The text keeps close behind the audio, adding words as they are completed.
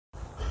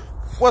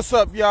What's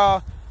up,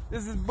 y'all?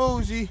 This is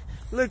Bougie.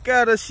 Look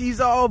at her. She's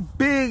all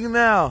big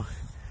now.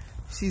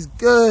 She's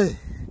good.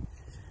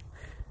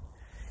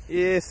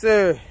 Yes,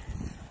 sir.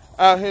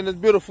 Out here in this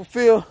beautiful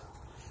field.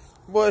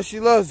 Boy,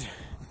 she loves it.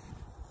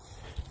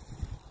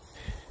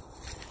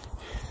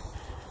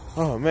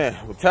 Oh, man.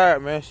 I'm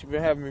tired, man. She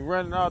been having me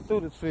running all through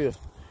this field.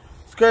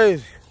 It's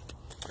crazy.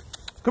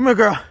 Come here,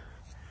 girl.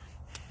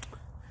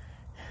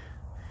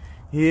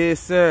 Yes,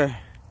 sir.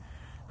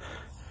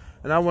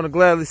 And I want to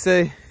gladly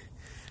say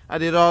I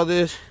did all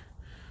this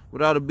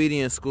without a beating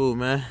in school,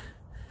 man.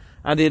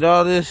 I did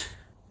all this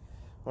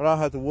without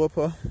having to whoop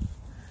her. You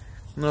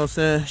know what I'm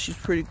saying? She's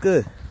pretty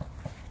good.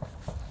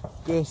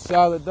 Good,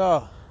 solid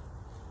dog.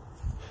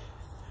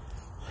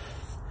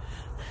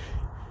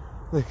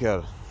 Look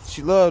at her.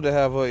 She loved to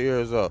have her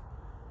ears up.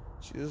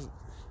 She just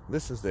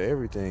listens to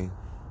everything.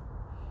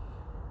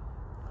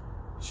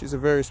 She's a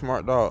very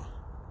smart dog.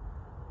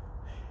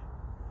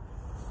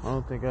 I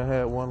don't think I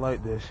had one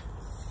like this.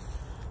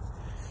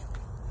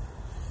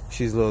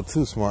 She's a little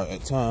too smart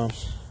at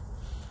times.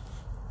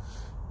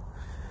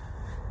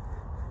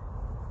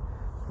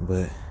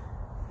 But,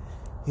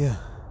 yeah.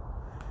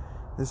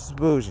 This is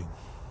Bougie.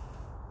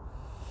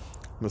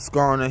 The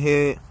scar on the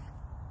head,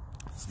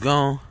 it's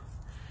gone.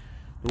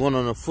 The one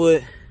on the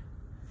foot,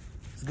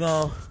 it's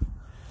gone.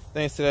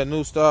 Thanks to that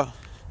new stock.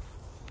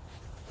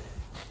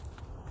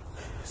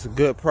 It's a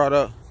good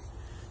product.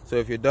 So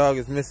if your dog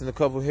is missing a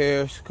couple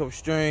hairs, a couple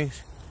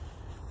strings,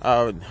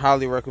 I would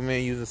highly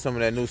recommend using some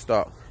of that new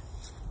stock.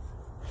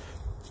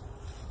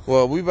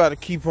 Well, we about to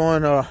keep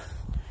on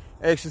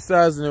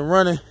exercising and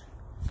running.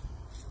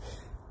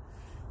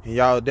 And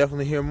y'all will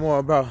definitely hear more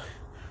about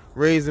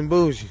raising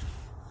Bougie.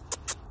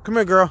 Come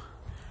here, girl.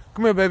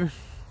 Come here, baby.